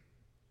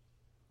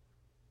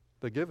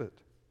 They give it.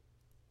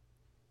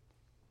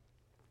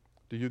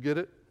 Do you get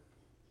it?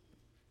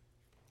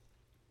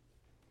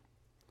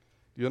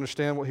 Do you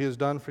understand what He has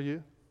done for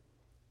you?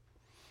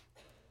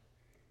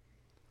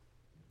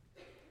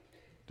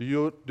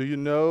 Do you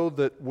know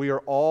that we are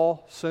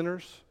all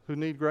sinners who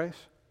need grace?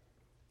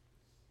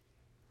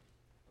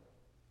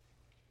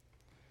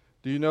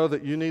 Do you know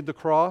that you need the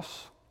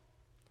cross,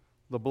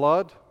 the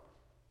blood,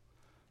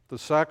 the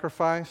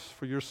sacrifice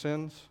for your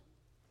sins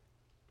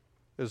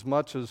as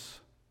much as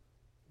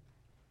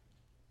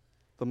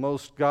the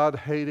most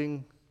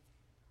God-hating,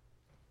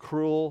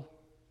 cruel,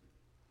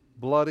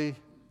 bloody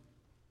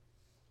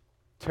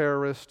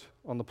terrorist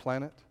on the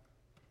planet?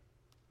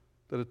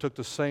 That it took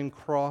the same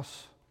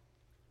cross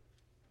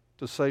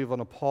to save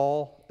an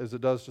Paul as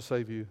it does to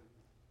save you?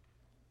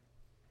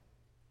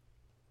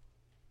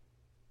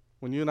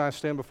 When you and I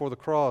stand before the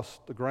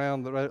cross, the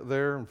ground right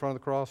there in front of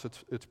the cross,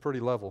 it's pretty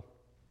level.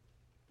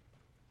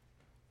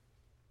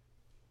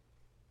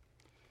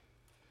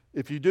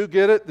 If you do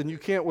get it, then you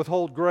can't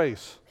withhold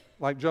grace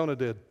like Jonah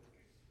did.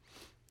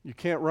 You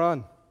can't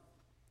run.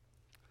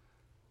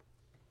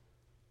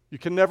 You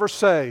can never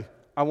say,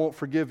 I won't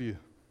forgive you.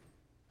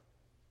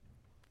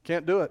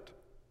 Can't do it.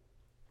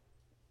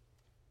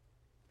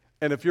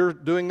 And if you're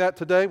doing that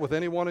today with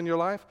anyone in your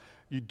life,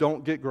 you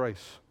don't get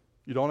grace.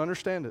 You don't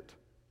understand it.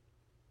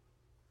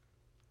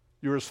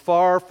 You're as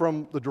far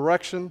from the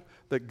direction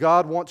that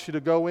God wants you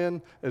to go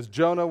in as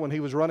Jonah when he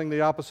was running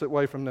the opposite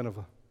way from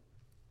Nineveh.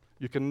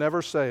 You can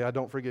never say, I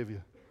don't forgive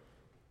you.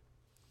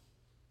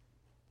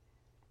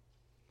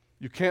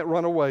 You can't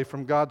run away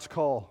from God's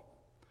call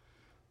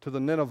to the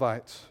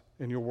Ninevites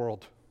in your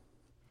world,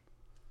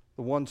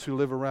 the ones who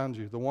live around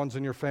you, the ones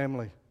in your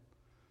family,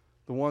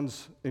 the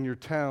ones in your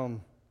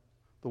town,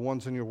 the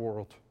ones in your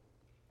world.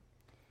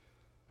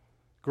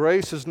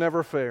 Grace is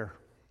never fair.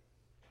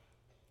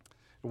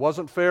 It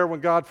wasn't fair when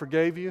God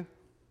forgave you.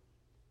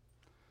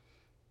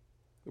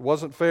 It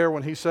wasn't fair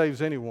when He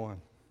saves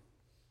anyone.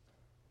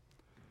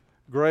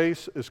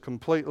 Grace is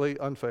completely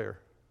unfair,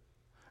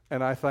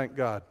 and I thank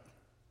God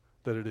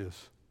that it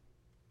is.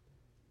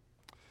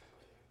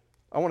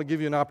 I want to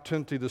give you an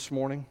opportunity this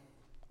morning.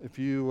 If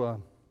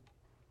you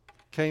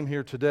came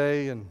here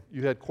today and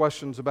you had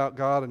questions about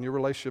God and your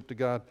relationship to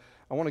God,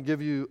 I want to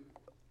give you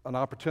an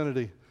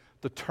opportunity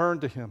to turn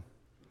to Him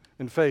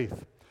in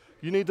faith.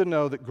 You need to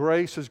know that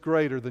grace is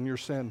greater than your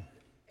sin.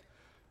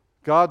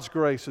 God's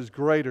grace is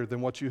greater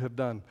than what you have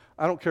done.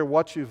 I don't care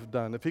what you've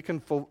done. If He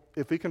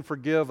can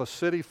forgive a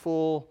city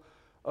full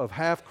of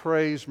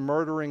half-crazed,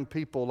 murdering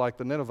people like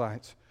the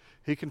Ninevites,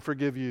 He can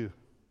forgive you.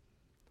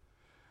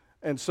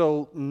 And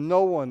so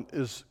no one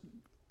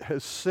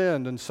has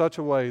sinned in such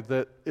a way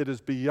that it is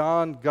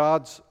beyond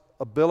God's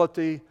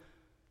ability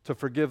to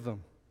forgive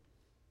them.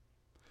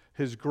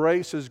 His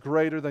grace is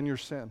greater than your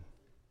sin.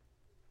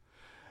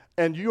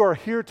 And you are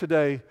here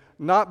today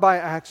not by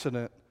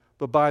accident,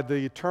 but by the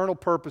eternal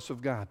purpose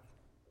of God.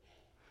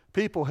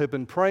 People have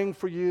been praying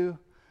for you,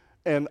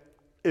 and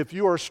if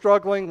you are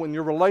struggling in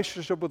your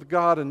relationship with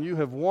God and you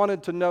have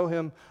wanted to know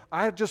Him,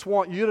 I just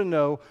want you to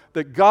know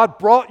that God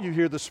brought you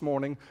here this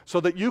morning so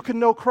that you can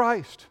know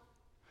Christ,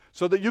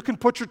 so that you can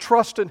put your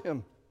trust in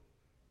Him.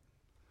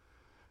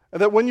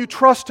 And that when you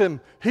trust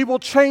Him, He will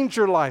change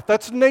your life.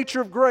 That's the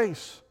nature of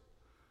grace.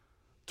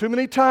 Too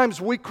many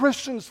times we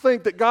Christians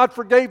think that God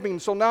forgave me,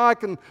 and so now I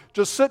can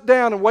just sit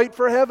down and wait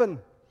for heaven.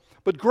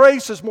 But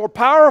grace is more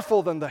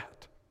powerful than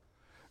that.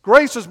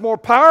 Grace is more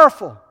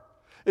powerful.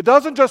 It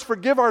doesn't just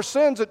forgive our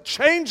sins, it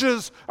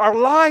changes our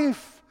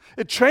life.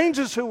 It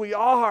changes who we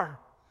are.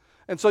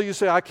 And so you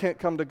say, I can't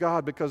come to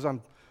God because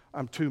I'm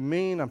too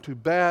mean, I'm too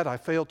bad, I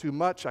fail too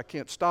much, I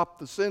can't stop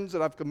the sins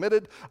that I've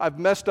committed, I've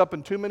messed up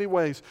in too many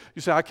ways.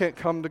 You say, I can't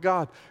come to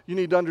God. You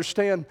need to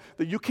understand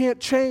that you can't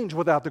change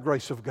without the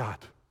grace of God.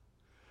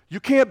 You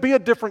can't be a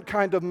different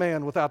kind of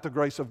man without the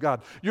grace of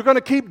God. You're going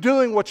to keep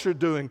doing what you're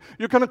doing.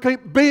 You're going to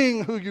keep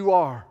being who you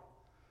are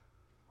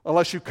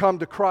unless you come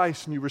to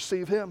Christ and you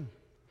receive Him.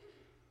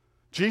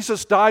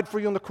 Jesus died for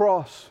you on the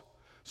cross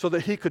so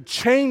that He could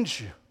change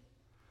you,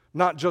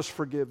 not just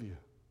forgive you.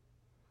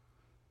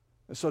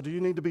 And so do you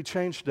need to be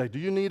changed today? Do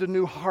you need a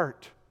new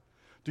heart?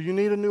 Do you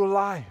need a new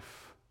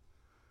life?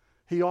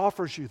 He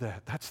offers you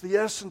that. That's the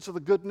essence of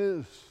the good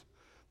news.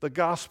 The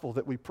gospel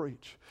that we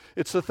preach.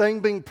 It's the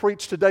thing being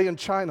preached today in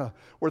China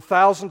where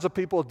thousands of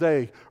people a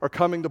day are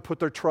coming to put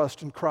their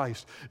trust in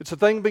Christ. It's the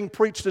thing being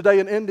preached today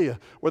in India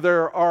where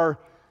there are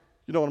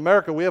You know, in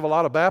America, we have a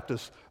lot of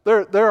Baptists.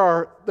 There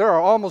are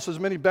almost as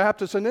many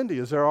Baptists in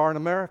India as there are in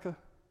America.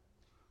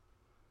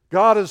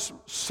 God is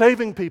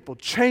saving people,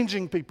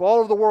 changing people all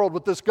over the world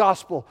with this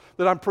gospel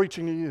that I'm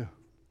preaching to you.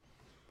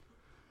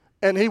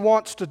 And He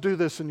wants to do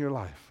this in your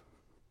life.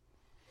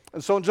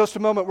 And so in just a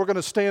moment, we're going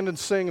to stand and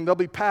sing, and there'll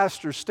be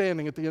pastors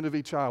standing at the end of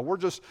each aisle. We're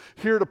just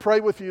here to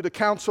pray with you, to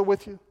counsel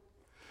with you.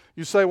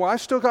 You say, well, I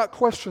still got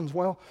questions.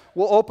 Well,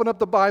 we'll open up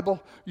the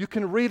Bible. You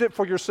can read it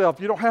for yourself.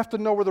 You don't have to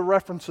know where the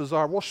references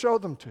are. We'll show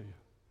them to you.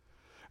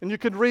 And you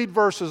can read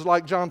verses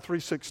like John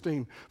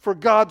 3:16. For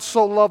God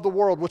so loved the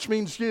world, which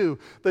means you,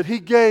 that He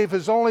gave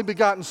His only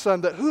begotten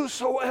Son, that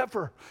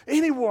whosoever,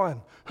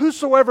 anyone,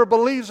 whosoever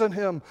believes in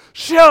Him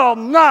shall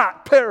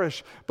not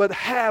perish, but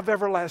have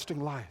everlasting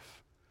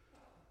life.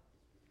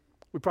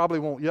 We probably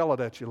won't yell it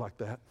at you like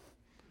that.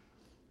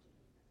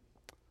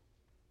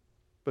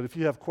 But if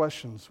you have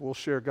questions, we'll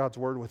share God's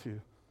Word with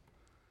you,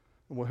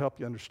 and we'll help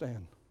you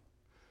understand.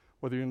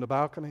 Whether you're in the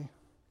balcony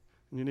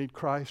and you need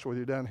Christ, or whether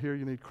you're down here,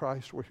 you need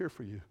Christ, we're here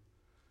for you.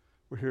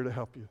 We're here to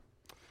help you.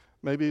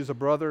 Maybe as a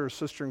brother or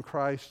sister in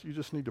Christ, you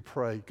just need to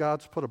pray.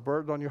 God's put a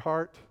burden on your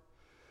heart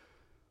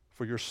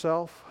for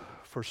yourself,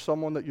 for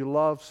someone that you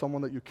love,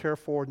 someone that you care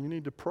for, and you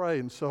need to pray.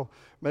 And so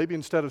maybe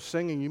instead of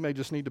singing, you may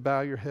just need to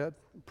bow your head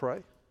and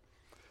pray.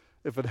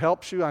 If it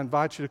helps you, I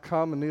invite you to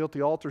come and kneel at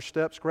the altar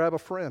steps. Grab a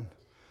friend.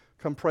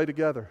 Come pray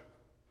together.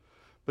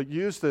 But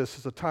use this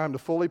as a time to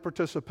fully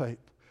participate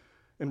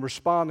in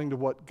responding to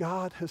what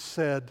God has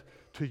said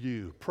to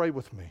you. Pray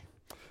with me.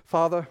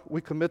 Father,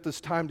 we commit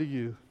this time to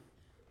you.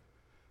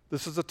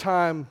 This is a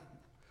time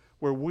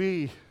where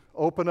we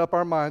open up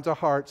our minds, our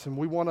hearts, and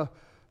we want to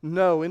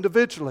know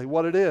individually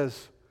what it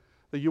is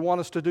that you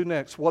want us to do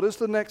next. What is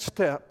the next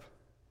step?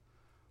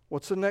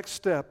 What's the next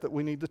step that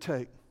we need to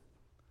take?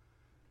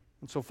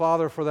 And so,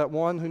 Father, for that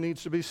one who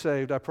needs to be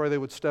saved, I pray they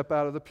would step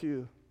out of the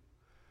pew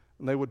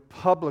and they would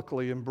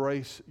publicly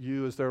embrace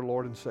you as their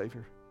Lord and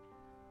Savior.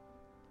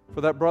 For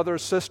that brother or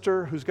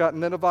sister who's got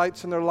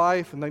Ninevites in their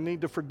life and they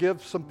need to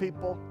forgive some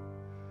people,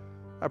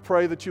 I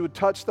pray that you would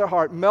touch their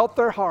heart, melt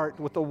their heart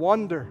with the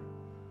wonder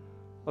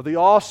of the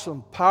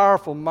awesome,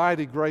 powerful,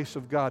 mighty grace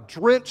of God.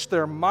 Drench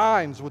their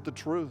minds with the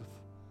truth.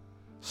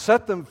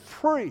 Set them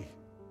free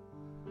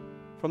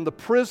from the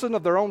prison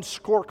of their own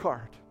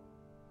scorecard.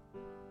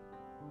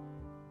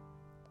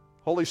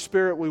 Holy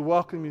Spirit, we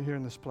welcome you here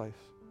in this place.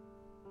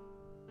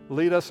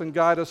 Lead us and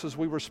guide us as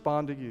we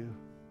respond to you.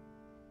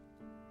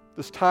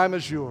 This time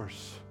is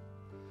yours.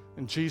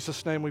 In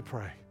Jesus' name we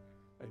pray.